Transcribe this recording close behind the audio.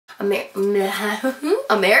American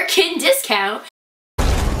discount.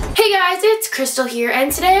 Hey guys, it's Crystal here,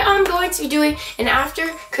 and today I'm going to be doing an after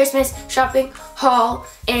Christmas shopping haul,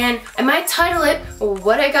 and I might title it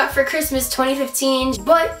What I Got for Christmas 2015,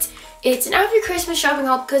 but it's an after Christmas shopping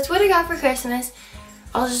haul because what I got for Christmas,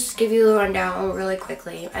 I'll just give you the rundown really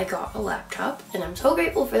quickly. I got a laptop, and I'm so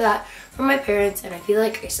grateful for that from my parents, and I feel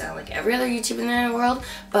like I sound like every other YouTuber in the world,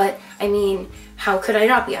 but I mean, how could I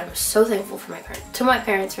not be? I'm so thankful for my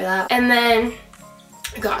parents for that. And then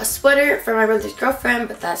I got a sweater for my brother's girlfriend,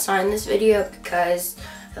 but that's not in this video because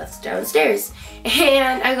that's downstairs.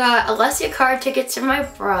 And I got Alessia card tickets for my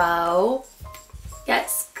bro.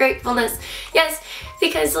 Yes, gratefulness. Yes,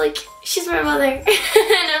 because like she's my mother and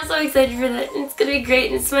I'm so excited for that. And it's gonna be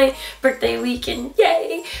great, and it's my birthday weekend,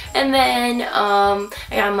 yay! And then I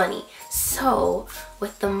got money. So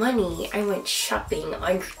with the money, I went shopping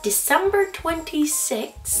on December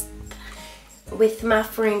 26th. With my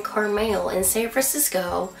friend Carmel in San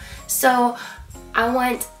Francisco. So I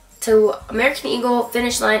went to American Eagle,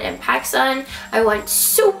 Finish Line, and PacSun. I went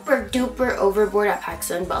super duper overboard at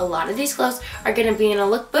PacSun, but a lot of these clothes are gonna be in a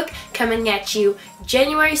lookbook coming at you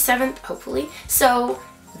January 7th, hopefully. So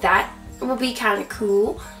that will be kind of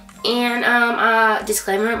cool. And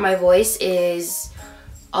disclaimer, my voice is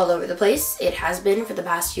all over the place. It has been for the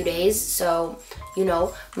past few days, so you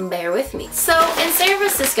know, bear with me. So in San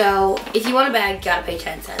Francisco, if you want a bag, you gotta pay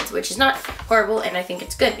 10 cents, which is not horrible, and I think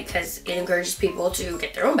it's good because it encourages people to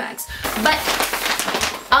get their own bags. But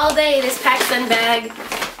all day, this PacSun bag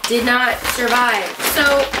did not survive. So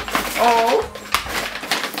all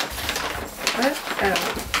of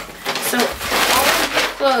the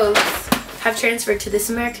clothes have transferred to this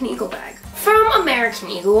American Eagle bag. From American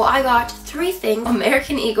Eagle, I got 3 things.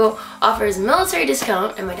 American Eagle offers military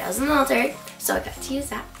discount, and my dad's in the military, so I got to use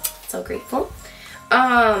that. So grateful.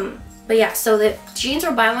 But yeah, so the jeans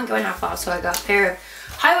were buy one, get one half off, so I got a pair of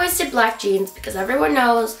high-waisted black jeans because everyone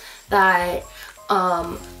knows that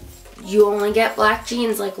you only get black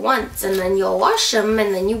jeans like once, and then you'll wash them,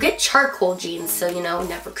 and then you get charcoal jeans, so you know,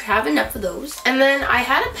 never could have enough of those. And then I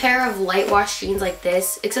had a pair of light wash jeans like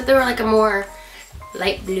this, except they were like a more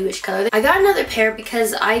light bluish color. I got another pair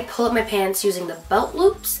because I pulled up my pants using the belt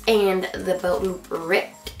loops, and the belt loop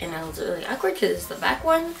ripped, and it was really awkward because it's the back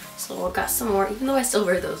one. So I got some more, even though I still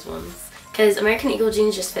wear those ones, because American Eagle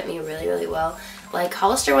jeans just fit me really, really well. Like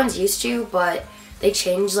Hollister ones used to, but they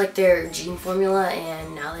changed like their jean formula,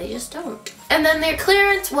 and now they just don't. And then their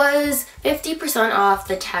clearance was 50% off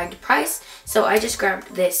the tagged price, so I just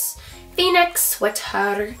grabbed this V-neck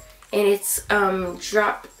sweater, and it's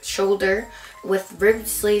drop shoulder with ribbed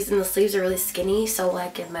sleeves, and the sleeves are really skinny, so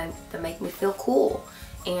like they make me feel cool.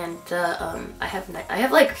 And I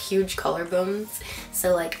have like huge collarbones,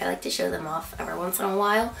 so like I like to show them off every once in a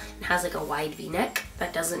while. It has like a wide V-neck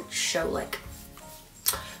that doesn't show like,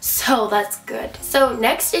 so that's good. So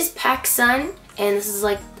next is PacSun, and this is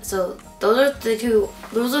like, so those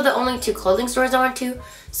are the only 2 clothing stores I went to.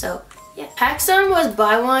 So yeah, PacSun was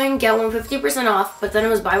buy one get one 50% off, but then it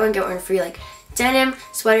was buy one get one free, like denim,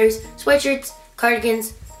 sweaters, sweatshirts,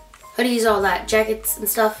 cardigans, hoodies, all that, jackets and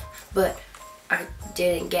stuff. But I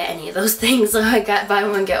didn't get any of those things, so I got buy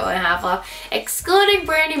one get one half off, excluding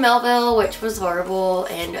Brandy Melville, which was horrible,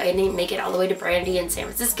 and I didn't make it all the way to Brandy in San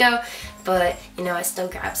Francisco, but you know, I still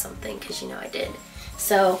grabbed something because you know I did.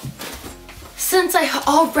 So since I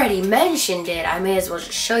already mentioned it, I may as well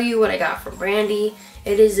just show you what I got from Brandy.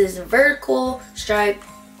 It is this vertical stripe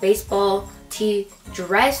baseball tee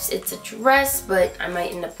dress. It's a dress, but I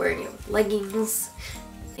might end up wearing it with leggings.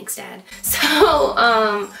 Thanks, Dad. So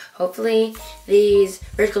hopefully these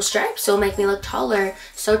vertical stripes will make me look taller,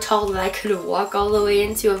 so tall that I could walk all the way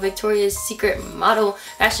into a Victoria's Secret model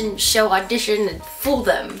fashion show audition and fool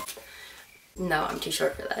them. No, I'm too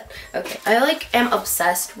short for that. Okay, I like am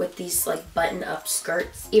obsessed with these like button-up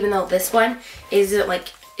skirts, even though this one isn't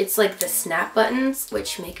like, it's like the snap buttons,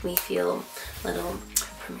 which make me feel a little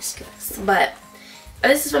promiscuous. But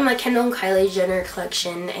this is from my Kendall and Kylie Jenner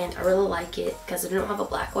collection, and I really like it because I don't have a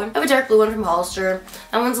black one. I have a dark blue one from Hollister.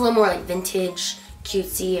 That one's a little more like vintage,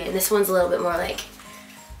 cutesy, and this one's a little bit more like,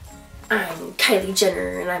 I'm Kylie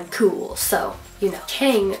Jenner and I'm cool, so, you know.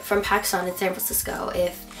 King from PacSun in San Francisco,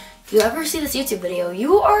 if you ever see this YouTube video,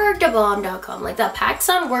 you are dabomb.com. Like, the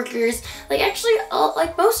PacSun workers, like, actually,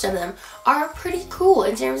 like, most of them are pretty cool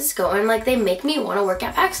in San Francisco, and like, they make me want to work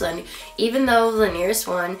at PacSun, even though the nearest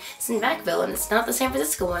one is in Vacaville, and it's not the San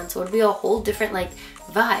Francisco one, so it'd be a whole different, like,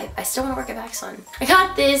 vibe. I still want to work at PacSun. I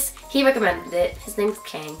got this. He recommended it. His name's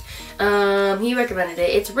Kang. He recommended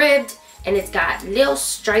it. It's ribbed, and it's got little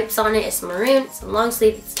stripes on it. It's maroon, it's a long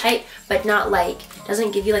sleeve, it's tight, but not like,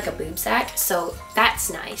 doesn't give you like a boob sack, so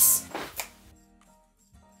that's nice.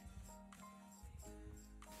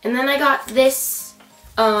 And then I got this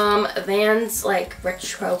Vans like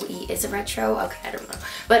retro-y. Is it retro? Okay, I don't know.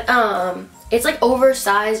 But it's like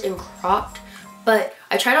oversized and cropped. But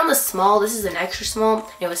I tried on the small. This is an extra small.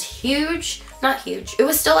 And it was huge. Not huge. It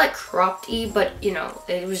was still like cropped-y, but you know,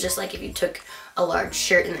 it was just like if you took a large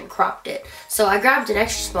shirt and then cropped it. So I grabbed an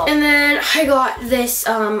extra small. And then I got this,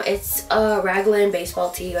 it's a raglan baseball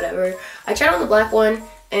tee, whatever. I tried on the black one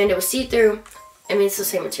and it was see-through. I mean, it's the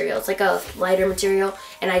same material. It's like a lighter material,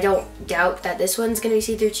 and I don't doubt that this one's gonna be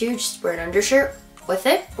see-through too. Just wear an undershirt with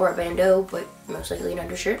it, or a bandeau, but most likely an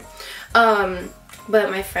undershirt.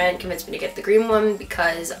 But my friend convinced me to get the green one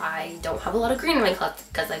because I don't have a lot of green in my closet,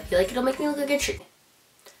 because I feel like it'll make me look like a tree.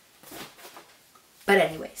 But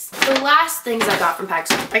anyways, the last things I got from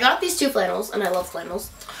PacSun, I got these two flannels, and I love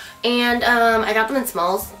flannels, and I got them in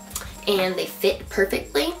smalls, and they fit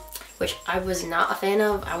perfectly, which I was not a fan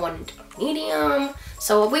of. I wanted a medium,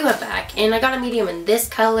 so we went back, and I got a medium in this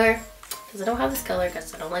color, because I don't have this color,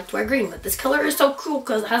 because I don't like to wear green, but this color is so cool,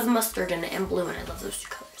 because it has mustard in it and blue, and I love those two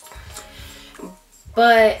colors.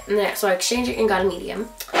 But, yeah, so I exchanged it and got a medium,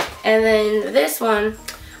 and then this one,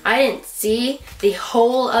 I didn't see the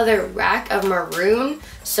whole other rack of maroon,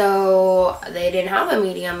 so they didn't have a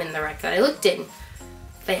medium in the rack that I looked in.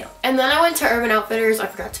 Fail. And then I went to Urban Outfitters. I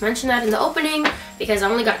forgot to mention that in the opening because I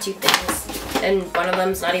only got two things, and one of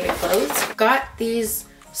them's not even clothes. Got these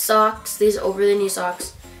socks, these over-the-knee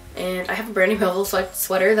socks, and I have a Brandy Melville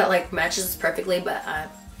sweater that like matches perfectly, but I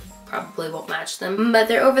probably won't match them. But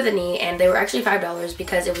they're over the knee, and they were actually $5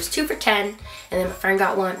 because it was 2 for $10, and then my friend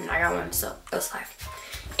got one and I got one, so it was $5.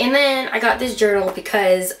 And then I got this journal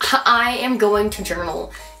because I am going to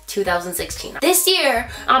journal 2016. This year,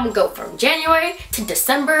 I'm gonna go from January to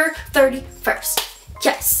December 31st.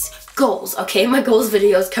 Yes, goals, okay? My goals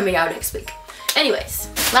video is coming out next week. Anyways,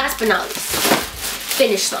 last but not least,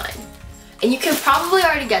 finish line. And you can probably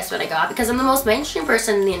already guess what I got because I'm the most mainstream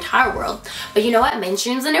person in the entire world. But you know what?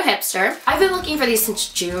 Mainstream's a new hipster. I've been looking for these since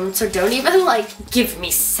June, so don't even like give me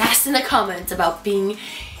sass in the comments about being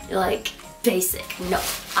like basic. No,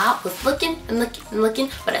 I was looking and looking and looking,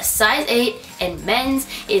 but a size 8 in men's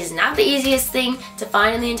is not the easiest thing to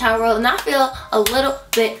find in the entire world, and I feel a little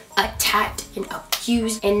bit attacked and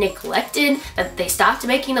abused and neglected that they stopped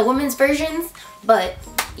making the women's versions, but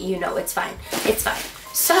you know, it's fine. It's fine.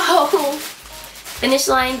 So, Finish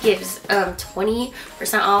Line gives 20%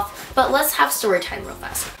 off, but let's have story time real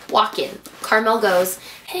fast. Walk in. Carmel goes,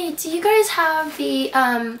 hey, do you guys have the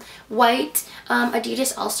white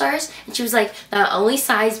Adidas All-Stars? And she was like, the only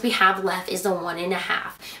size we have left is the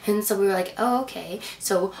 1.5. And so we were like, oh, okay.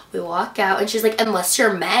 So we walk out, and she's like, unless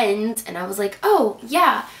you're men's. And I was like, oh,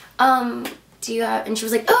 yeah. Do you have, and she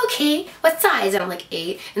was like, oh, okay, what size? And I'm like,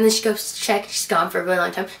 8. And then she goes to check, she's gone for a really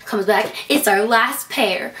long time, comes back, it's our last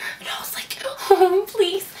pair. And I was like, oh,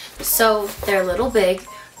 please. So they're a little big,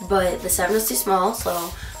 but the 7 is too small,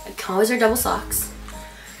 so I can always wear double socks.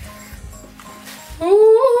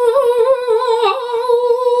 Ooh,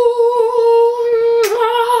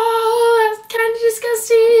 that's kind of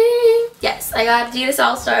disgusting. Yes, I got Adidas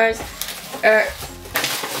All-Stars.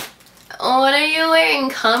 What are you wearing?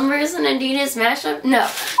 Converse and Adidas mashup? No.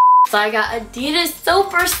 So I got Adidas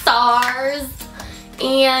Superstars.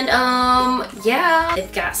 And yeah.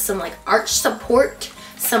 They've got some like arch support,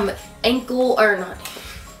 some ankle, or not,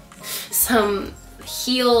 some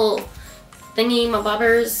heel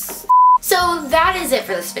thingy-mabobbers. So that is it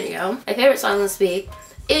for this video. My favorite song this week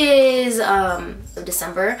is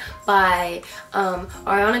December by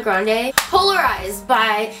Ariana Grande. Polarized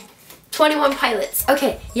by 21 Pilots.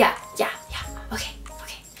 Okay, yeah, okay.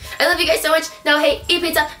 I love you guys so much. Now, hey, eat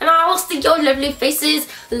pizza, and I will see your lovely faces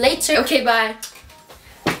later. Okay, bye.